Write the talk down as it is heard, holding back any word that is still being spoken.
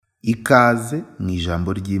Ikaze mu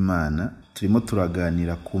ijambo ry'Imana, turimo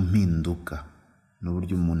turaganira ku mpinduka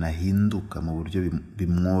n'uburyo umuntu ahinduka mu buryo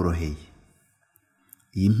bimworoheye.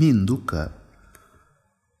 Iyi mpinduka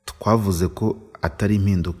twavuze ko atari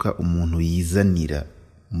impinduka umuntu yizanira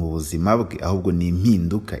mu buzima bwe, ahubwo ni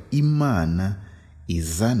impinduka Imana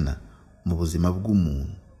izana mu buzima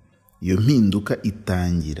bw'umuntu. Iyo mpinduka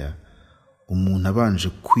itangira umuntu abanje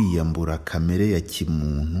kwiyambura kamere ya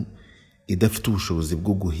kimuntu idafite ubushobozi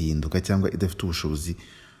bwo guhinduka cyangwa idafite ubushobozi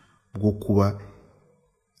bwo kuba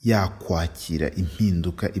yakwakira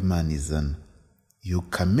impinduka Imana izana. Iyo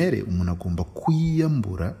kamere umuntu agomba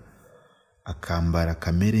kuyiyambura akambara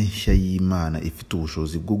kamere nshya y'Imana ifite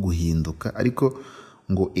ubushobozi bwo guhinduka, ariko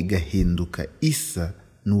ngo igahinduka isa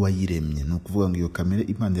n'uwayiremye. Ni ukuvuga ngo iyo kamere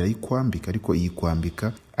Imana irayikwambika, ariko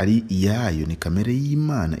iyikwambika ari iyayo. Ni kamere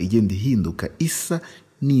y'Imana igenda ihinduka isa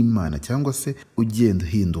n'Imana, cyangwa se ugenda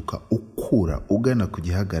uhinduka ukura ugana ku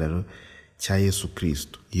gihagararo cya Yesu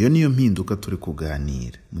Kristo. Iyo niyo mpinduka turi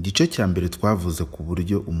kuganira. Mu gice cya mbere twavuze ku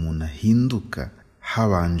buryo umuntu ahinduka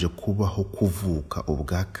habanje kubaho kuvuka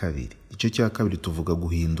ubwa kabiri. Igice cya kabiri tuvuga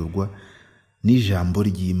guhindurwa n'ijambo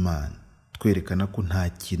ry'Imana, twerekana ko nta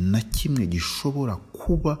kintu na kimwe gishobora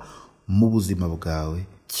kuba mu buzima bwawe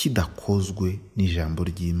kidakozwe n'ijambo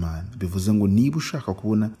ry'Imana. Bivuze ngo niba ushaka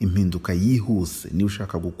kubona impinduka yihuse, niba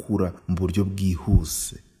ushaka gukura mu buryo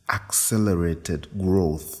bwihuse, accelerated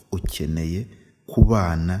growth, ukeneye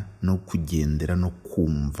kubana no kugendera no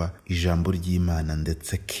kumva ijambo ry'Imana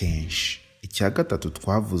ndetse kenshi. Icya gatatu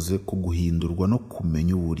twavuze ko guhindurwa no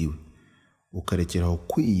kumenya uwo uriwe, ukarekeraho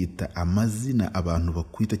kwiyita amazina abantu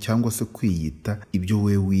bakwita cyangwa se kwiyita ibyo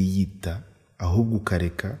we wiyita, ahubwo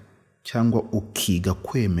ukareka cyangwa ukiga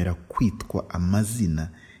kwemera kwitwa amazina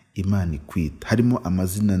Imana ikwita. Harimo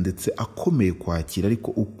amazina ndetse akomeye kwakira,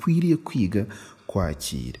 ariko ukwiriye kwiga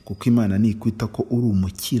kwakira, kuko Imana nikwita ko uri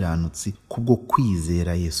umukiranutsi kubwo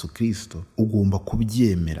kwizera Yesu Kristo, ugomba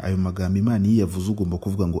kubyemera. Ayo magambo Imana iyo yavuze ugomba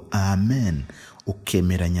kuvuga ngo amen,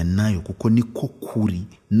 ukemeranya nayo, kuko niko kuri.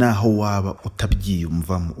 Naho waba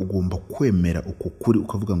utabyiyumvamo, ugomba kwemera uko kuri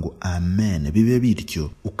ukavuga ngo amen, bibe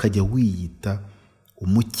bityo. Ukajya wiyita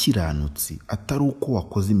umukiranutsi, atari uko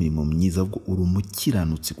wakoze imirimo myiza, ahubwo uri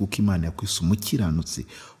umukiranutsi kuko Imana yakwise umukiranutsi,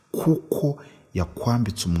 kuko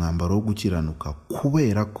yakwambitse umwambaro wo gukiranuka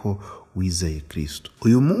kubera ko wizeye Kristo.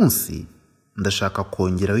 Uyu munsi ndashaka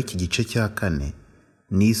kongeraho iki gice cya kane,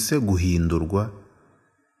 nise guhindurwa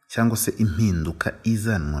cyangwa se impinduka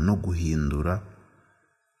izanwa no guhindura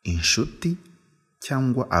inshuti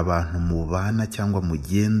cyangwa abantu mubana cyangwa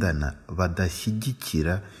mugendana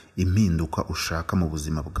badashyigikira impinduka ushaka mu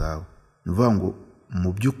buzima bwawe. Ni ukuvuga ngo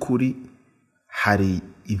mu by'ukuri hari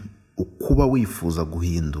ukuba wifuza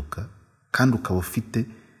guhinduka kandi ukaba ufite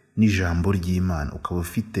n'ijambo ry'Imana, ukaba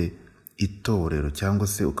ufite itorero cyangwa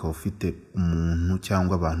se ukaba ufite umuntu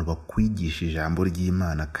cyangwa abantu bakwigisha ijambo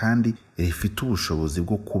ry'Imana kandi rifite ubushobozi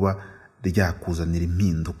bwo kuba ryakuzanira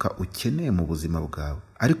impinduka ukeneye mu buzima bwawe,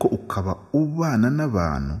 ariko ukaba ubana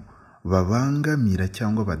n'abantu babangamira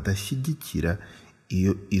cyangwa badashyigikira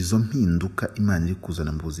izo mpinduka Imana iri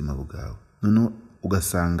kuzana mu buzima bwawe. Noneho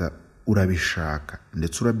ugasanga urabishaka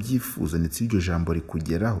ndetse urabyifuza ndetse iryo jambo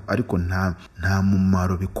rikugeraho, ariko nta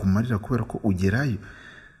mumaro bikumarira, kubera ko ugerayo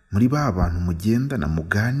muri ba bantu mugendana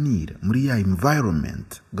muganira muri ya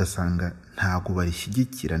environment, ugasanga ntago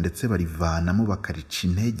barishyigikira ndetse barivanamo, bakarica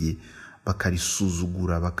intege,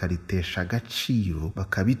 bakarisuzugura, bakaritesha agaciro,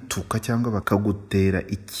 bakabituka cyangwa bakagutera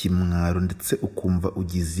ikimwaro, ndetse ukumva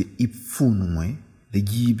ugize ipfunwe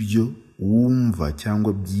ry'ibyo wumva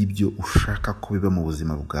cyangwa by'ibyo ushaka ko biba mu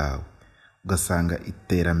buzima bwawe. Ugasanga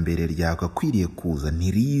iterambere ryagakwiriye kuza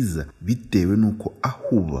ntiriza, bitewe n'uko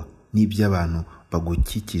aho uba n'ibyo abantu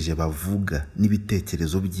bagukikije bavuga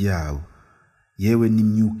n'ibitekerezo byabo, yewe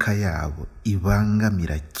n'imyuka yabo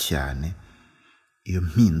ibangamira cyane iyo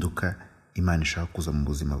mpinduka Imana ishaka kuza mu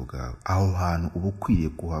buzima bwawe. Aho hantu uba ukwiriye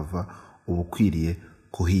kuhava, uba ukwiriye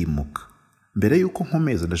kuhimuka. Mbere y'uko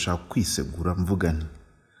nkomeza ndashaka kwisegura mvuga nti,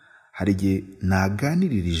 hari igihe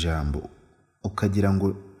naganirira ijambo ukagira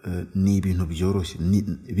ngo ni ibintu byoroshye,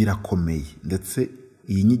 birakomeye, ndetse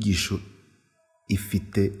iyi nyigisho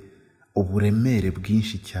ifite uburemere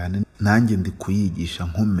bwinshi cyane, nanjye ndi kuyigisha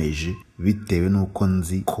nkomeje bitewe n'uko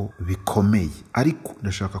nzi ko bikomeye, ariko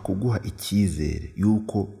ndashaka kuguha icyizere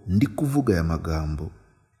y'uko ndi kuvuga aya magambo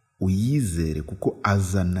uyizere, kuko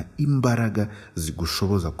azana imbaraga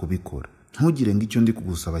zigushoboza kubikora. Ntugire ngo icyo ndi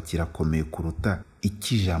kugusaba kirakomeye kuruta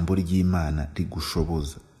icyo ijambo ry'Imana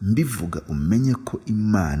rigushoboza. Mbivuga umenye ko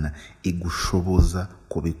Imana igushoboza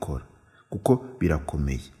kubikora, kuko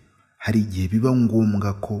birakomeye. Hari igihe biba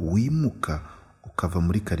ngombwa ko wimuka ukava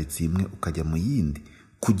muri karitsiye imwe ukajya mu yindi,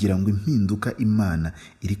 kugira ngo impinduka Imana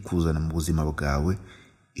iri kuzana mu buzima bwawe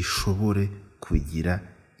ishobore kugira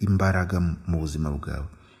imbaraga mu buzima bwawe.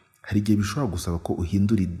 Hari igihe bishobora gusaba ko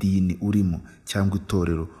uhindura idini urimo cyangwa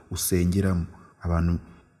itorero usengeramo. Abantu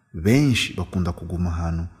benshi bakunda kuguma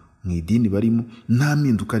ahantu mu idini barimo nta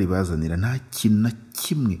mpinduka ribazanira, nta kintu na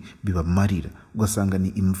kimwe bibamarira. Ugasanga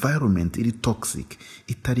ni environment iri toxic,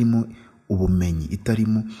 itarimo ubumenyi,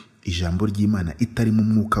 itarimo ijambo ry'Imana, itarimo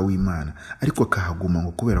umwuka w'Imana, ariko akahaguma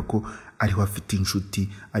ngo kubera ko ariho afite inshuti,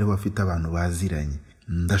 ariho afite abantu baziranye.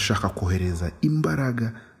 Ndashaka kohereza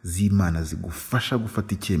imbaraga z'Imana zigufasha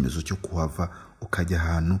gufata icyemezo cyo kuhava ukajya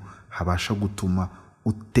ahantu habasha gutuma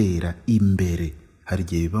utera imbere. Hari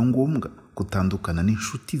igihe biba ngombwa gutandukana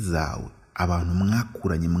n'inshuti zawe, abantu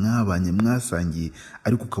mwakuranye, mwabanye, mwasangiye,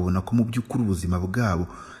 ariko ukabona ko mu by'ukuri ubuzima bwabo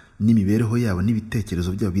n'imibereho yabo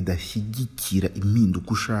n'ibitekerezo byabo bidashyigikira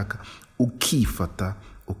impinduka ushaka, ukifata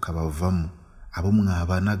ukabavamo. Abo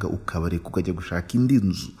mwabanaga ukabareka ukajya gushaka indi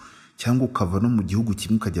nzu, cyangwa ukava no mu gihugu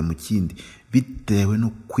kimwe ukajya mu kindi, bitewe no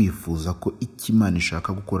kwifuza ko icyo Imana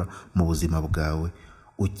ishaka gukora mu buzima bwawe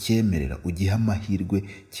ucyemerera, ugiha amahirwe,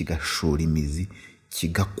 kigashora imizi,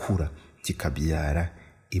 kigakura, kikabyara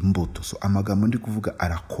imbuto. So amagambo ndi kuvuga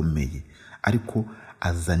arakomeye, ariko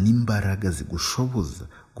azana imbaraga zigushoboza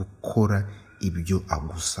gukora ibyo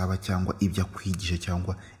agusaba cyangwa ibyo akwigisha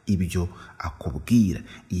cyangwa ibyo akubwira.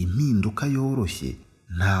 Iyi mpinduka yoroshye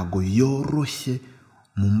ntago yoroshye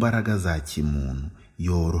mu mbaraga za kimuntu,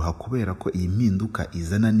 yoroha kubera ko iyi mpinduka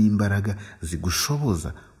izana n'imbaraga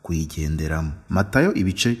zigushoboza kuyigenderamo. Matayo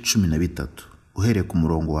ibice 13 uhereye ku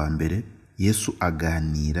murongo wa mbere, Yesu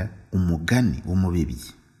aganira umugani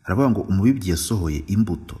w'umubibyi. Aravuga ngo umubibyi yasohoye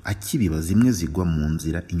imbuto, akibiba zimwe zigwa mu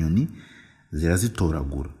nzira, inyoni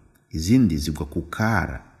zirazitoragura, izindi zigwa ku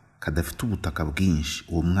kara kadafite ubutaka bwinshi.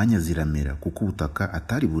 Uwo mwanya ziramera kuko ubutaka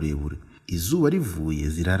atari burebure. Izuba rivuye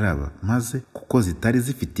ziraraba, maze kuko zitari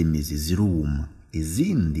zifite imizi ziruma.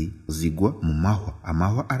 Izindi zigwa mu mahwa,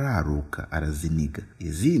 amahwa araruka araziniga.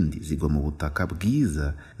 Izindi zigwa mu butaka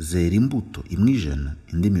bwiza, zera imbuto, imwe 100,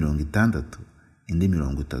 indi 60, indi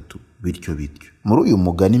 30, bityo bityo. Muri uyu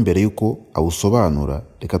mugani mbere yuko awusobanura,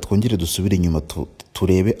 reka twongere dusubire inyuma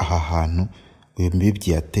turebe aha hantu uyu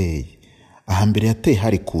mubibyi yateye. Aha mbere yateye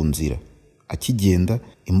hari ku nzira, akigenda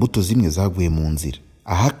imbuto zimwe zaguye mu nzira.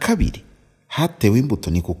 Aha kabiri hatewe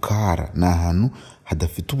imbuto ni ku kara, ni ahantu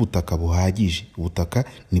hadafite ubutaka buhagije, ubutaka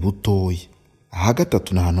ni butoya. Aha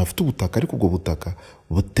gatatu ni ahantu hafite ubutaka ariko ubwo butaka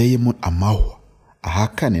buteyemo amahwa. Aha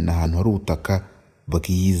kane ni ahantu hari ubutaka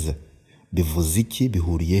bwiza. Bivuze iki?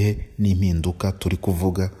 Bihuriye he n'impinduka turi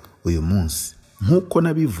kuvuga uyu munsi? Nk'uko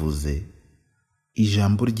nabivuze,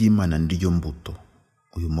 ijambo ry'Imana niryo mbuto.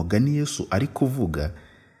 Uyu mugani Yesu ari kuvuga,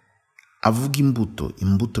 avuga imbuto.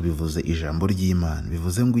 Imbuto bivuze ijambo ry'Imana.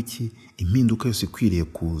 Bivuze ngo iki? Impinduka yose ikwiriye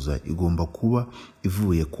kuza igomba kuba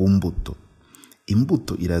ivuye ku mbuto.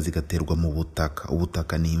 Imbuto iraza igaterwa mu butaka.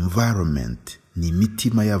 Ubutaka ni environment, ni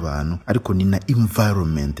imitima y'abantu, ariko ni na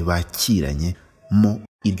environment bakiranye mo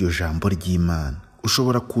iryo jambo ry'Imana.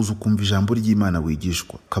 Ushobora kuza ukumva ijambo ry'Imana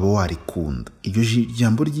wigishwa, ukaba warikunda iryo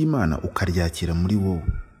jambo ry'Imana ukaryakira muri wowe,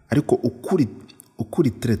 ariko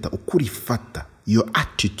ukurifata, your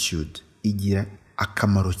attitude igira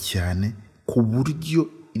akamaro cyane ku buryo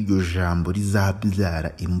iryo jambo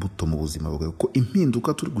rizabyara imbuto mu buzima bwawe. Ko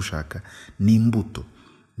impinduka turi gushaka ni imbuto,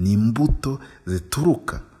 ni imbuto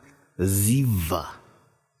zituruka, ziva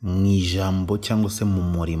mu ijambo cyangwa se mu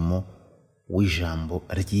murimo w'ijambo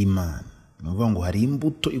ry'Imana. Ni ukuvuga ngo hari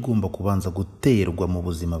imbuto igomba kubanza guterwa mu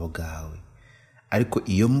buzima bwawe, ariko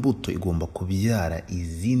iyo mbuto igomba kubyara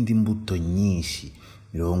izindi mbuto nyinshi,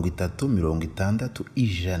 30, 60,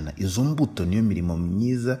 100. Izo mbuto niyo mirimo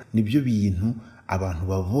myiza, nibyo bintu abantu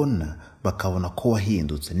babona bakabona ko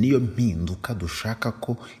wahindutse. Niyo mpinduka dushaka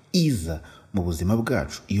ko iza mu buzima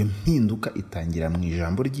bwacu. Iyo mpinduka itangira mu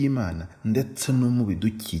ijambo ry'Imana ndetse no mu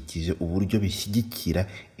bidukikije, uburyo bishyigikira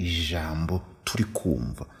ijambo turi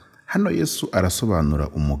kumva. Hano Yesu arasobanura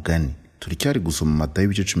umugani. Turicyari gusoma Matayo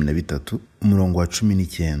ibice 13 umurongo wa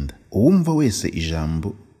 19. Uwumva wese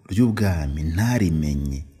ijambo ry'ubwami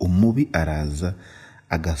ntarimenye, umubi araza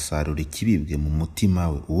agasarura ikibibwe mu mutima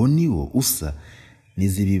we. Uwo ni wo usa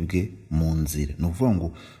n'izibibwe mu nzira. Ni ukuvuga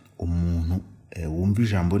ngo umuntu wumva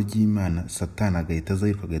ijambo ry'Imana, Satani agahita aza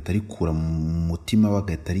agahita rikura mu mutima we,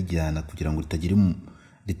 agahita rijyana kugira ngo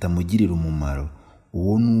ritamugirira umumaro.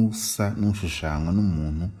 Uwo nusa n'ushushanywa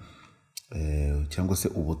n'umuntu cyangwa se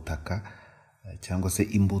ubutaka cyangwa se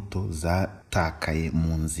imbuto zatakaye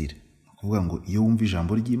mu nzira. Kuvuga ngo iyo wumva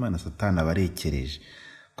ijambo ry'Imana, Satani abarekereje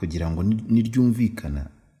kugira ngo niryumvikana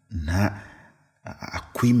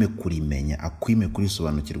akwime kurimenya, akwime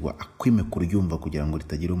kurisobanukirwa, akwime kuryumva kugira ngo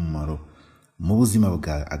ritagira umumaro mu buzima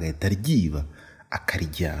bwawe, agahita aryiba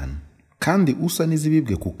akarijyana. Kandi usa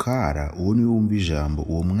n'izibibwe ku kara, uwo niwe wumva ijambo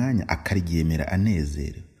uwo mwanya akaryemera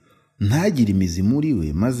anezerewe, ntagire imizi muri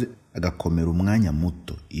we, maze agakomera umwanya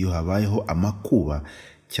muto. Iyo habayeho amakuba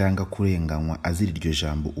cyangwa kurenganywa azira iryo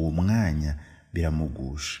jambo, uwo mwanya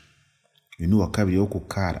biramugusha. Uyu ni uwa kabiri wo ku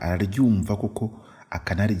kara, araryumva kuko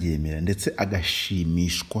akanaryemera ndetse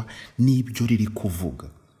agashimishwa n'ibyo riri kuvuga.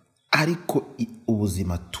 Ariko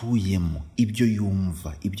ubuzima atuyemo, ibyo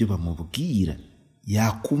yumva, ibyo bamubwira,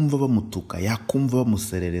 yakumva bamutuka, yakumva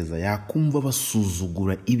bamuserereza, yakumva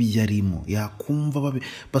basuzugura ibyo arimo, yakumva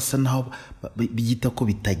basa naho byita ko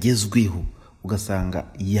bitagezweho, ugasanga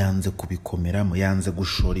yanze kubikomeramo, yanze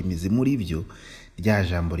gushora imizi muri byo, rya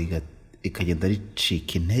jambo rikagenda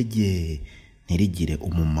ricika intege, ntirigire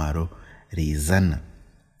umumaro rizana.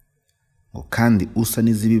 Kandi usa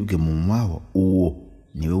n'izibibwe mu mahwa, uwo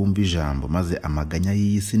niwe wumva ijambo, maze amaganya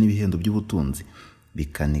y'isi n'ibihendo by'ubutunzi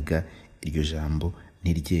bikaniga iryo jambo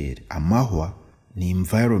ntiryere. Amahwa ni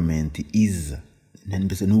environment iza,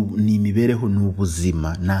 ni imibereho, ni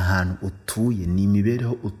ubuzima, ni ahantu utuye, ni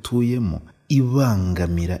imibereho utuyemo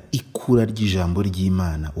ibangamira ikura ry'ijambo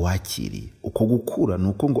ry'Imana wakiriye. Uko gukura ni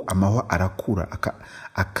uko ngo amahwa arakura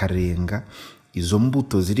akarenga izo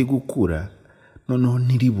mbuto ziri gukura, noneho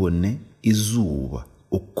ntiribone izuba.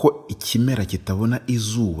 Uko ikimera kitabona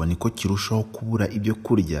izuba niko kirushaho kubura ibyo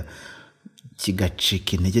kurya,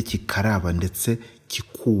 kigacika intege, kikaraba ndetse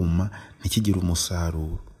kikuma, ntikigire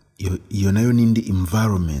umusaruro. Iyo nayo n'indi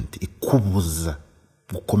environment ikubuza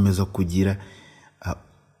gukomeza kugira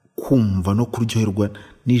kumva no kuryoherwa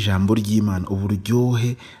n'ijambo ry'Imana.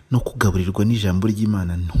 Uburyohe no kugaburirwa n'ijambo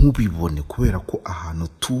ry'Imana ntubibone, kubera ko ahantu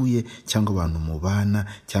utuye cyangwa abantu mubana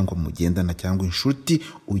cyangwa mugendana cyangwa inshuti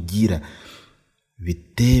ugira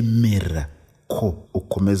bitemera ko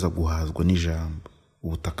ukomeza guhazwa n'ijambo.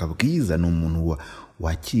 Ubutaka bwiza ni umuntu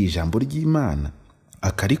wakira ijambo ry'Imana,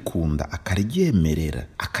 akarikunda, akaryemerera,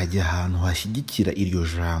 akajya ahantu hashyigikira iryo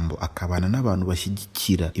jambo, akabana n'abantu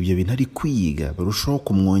bashyigikira ibyo bintu ari kwiga, barushaho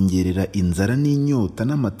kumwongerera inzara n'inyota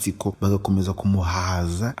n'amatsiko, bagakomeza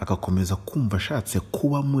kumuhaza, agakomeza kumva ashatse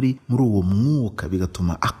kuba muri uwo mwuka,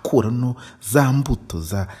 bigatuma akura no za mbuto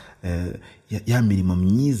za ya mirimo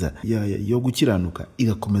myiza yo gukiranuka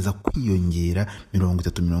igakomeza kwiyongera 30,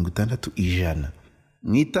 60, 100.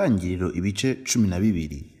 Mu Itangiriro ibice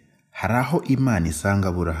 12 hari aho Imana isanga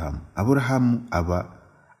Aburahamu aba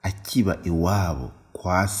akiba iwabo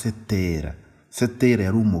kwa Setera. Setera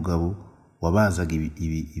yari umugabo wabazaga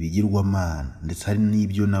ibigirwamana, ndetse hari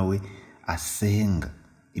n'ibyo nawe asenga.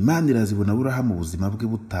 Imana irazibona Aburahamu ubuzima bwe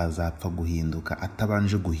butazapfa guhinduka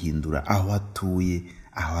atabanje guhindura aho atuye,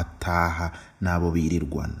 aho ataha, n'abo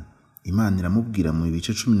birirwana. Imana iramubwira mu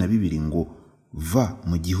bice 12 ngo va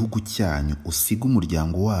mu gihugu cyanyu, usige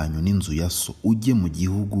umuryango wanyu n'inzu ya so, ujye mu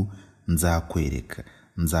gihugu nzakwereka,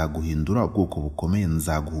 nzaguhindura ubwoko bukomeye,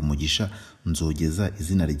 nzaguha umugisha, nzogeza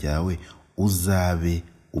izina ryawe uzabe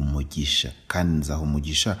umugisha, kandi nzaha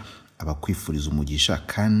umugisha abakwifuriza umugisha,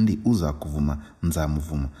 kandi uzakuvuma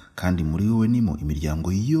nzamuvuma, kandi muri wowe nimo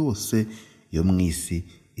imiryango yose yo mu isi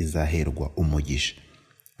izaherwa umugisha.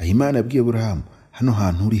 Aho Imana yabwiye Aburahamu, hano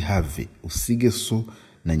hantu uri have, usige so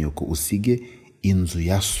na nyoko, usige inzu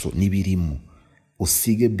ya so n'ibirimo,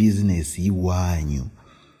 usige business y'iwanyu,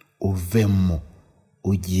 uvemo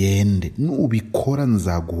ugende, nubikora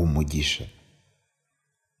nzaguha umugisha,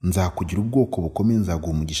 nzakugira ubwoko bukomeye,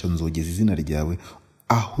 nzaguha umugisha, nzogeza izina ryawe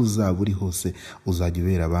aho uzaba uri hose, uzajya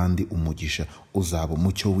ubera abandi umugisha, uzaba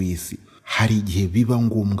umucyo w'isi. Hari igihe biba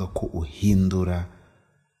ngombwa ko uhindura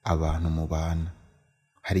abantu mubana,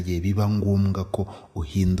 hari igihe biba ngombwa ko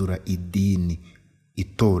uhindura idini,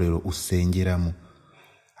 itorero usengeramo.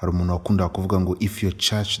 Hari umuntu wakunda kuvuga ngo if your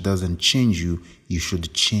church doesn't change you, you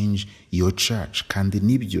should change your church. Kandi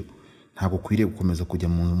nibyo, ntabwo ukwiriye gukomeza kujya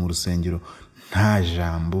mu rusengero nta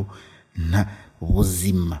jambo, nta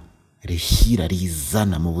buzima rishyira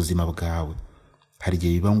rizana mu buzima bwawe. Hari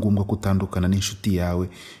igihe biba ngombwa ko utandukana n'inshuti yawe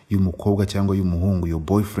y'umukobwa cyangwa y'umuhungu, your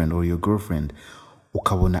boyfriend or your girlfriend,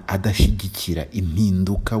 ukabona adashyigikira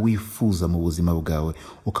impinduka wifuza mu buzima bwawe,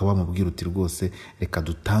 ukaba wamubwira uti rwose reka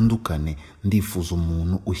dutandukane, ndifuza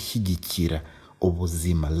umuntu ushyigikira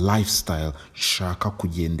ubuzima, lifestyle nshaka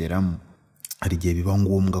kugenderamo. Hari igihe biba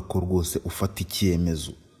ngombwa ko rwose ufata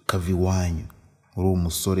icyemezo, ukava iwanyu, uri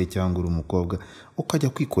umusore cyangwa uri umukobwa, ukajya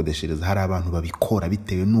kwikodeshereza. Hari abantu babikora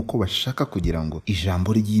bitewe n'uko bashaka kugira ngo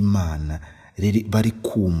ijambo ry'Imana bari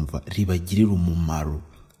kumva ribagirire umumaro,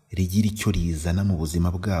 rigira icyo rizana mu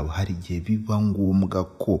buzima bwabo. Hari igihe biba ngombwa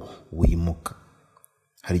ko wimuka.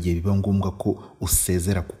 hari igihe biba ngombwa ko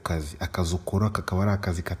usezera ku kazi. Akazi ukora kakaba ari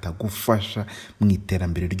akazi katagufasha mu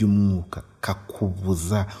iterambere ry'umwuka,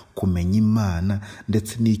 kakubuza kumenya Imana,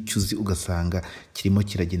 ndetse n'icyo uzi ugasanga kirimo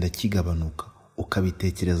kiragenda kigabanuka.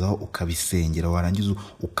 Ukabitekerezaho, ukabisengera, warangiza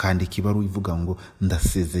ukandika ibaruwa ivuga ngo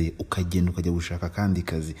ndasezeye, ukagenda ukajya gushaka akandi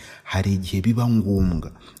kazi. Hari igihe biba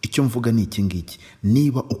ngombwa. Icyo mvuga ni iki ngiki: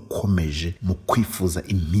 niba ukomeje mu kwifuza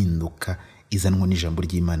impinduka izanwa n'ijambo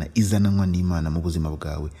ry'Imana, izanwa n'Imana mu buzima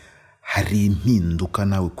bwawe, hari impinduka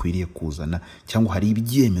nawe ukwiriye kuzana, cyangwa hari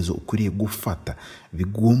ibyemezo ukwiriye gufata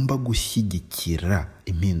bigomba gushyigikira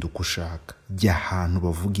impinduka ushaka. Jya ahantu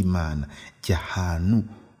bavuga Imana, jya ahantu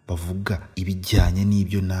bavuga ibijyanye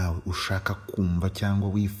n'ibyo nawe ushaka kumva cyangwa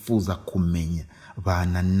wifuza kumenya.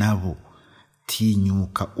 Bana nabo,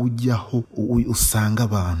 tinyuka ujyaho usanga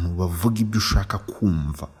abantu bavuga ibyo ushaka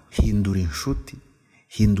kumva. Hindura inshuti,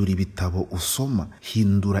 hindura ibitabo usoma,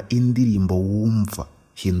 hindura indirimbo wumva,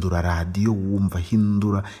 hindura radiyo wumva,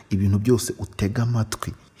 hindura ibintu byose utega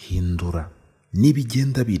amatwi, hindura.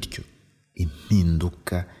 Nibigenda bityo,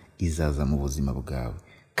 impinduka izaza mu buzima bwawe,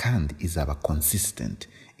 kandi izaba consistent,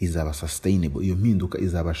 izaba sustainable. Iyo mpinduka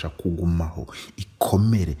izabasha kugumaho,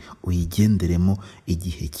 ikomere, uyigenderemo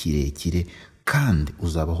igihe kirekire, kandi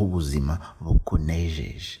uzabaho ubuzima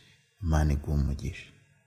bukunejeje. Imana iguhe umugisha.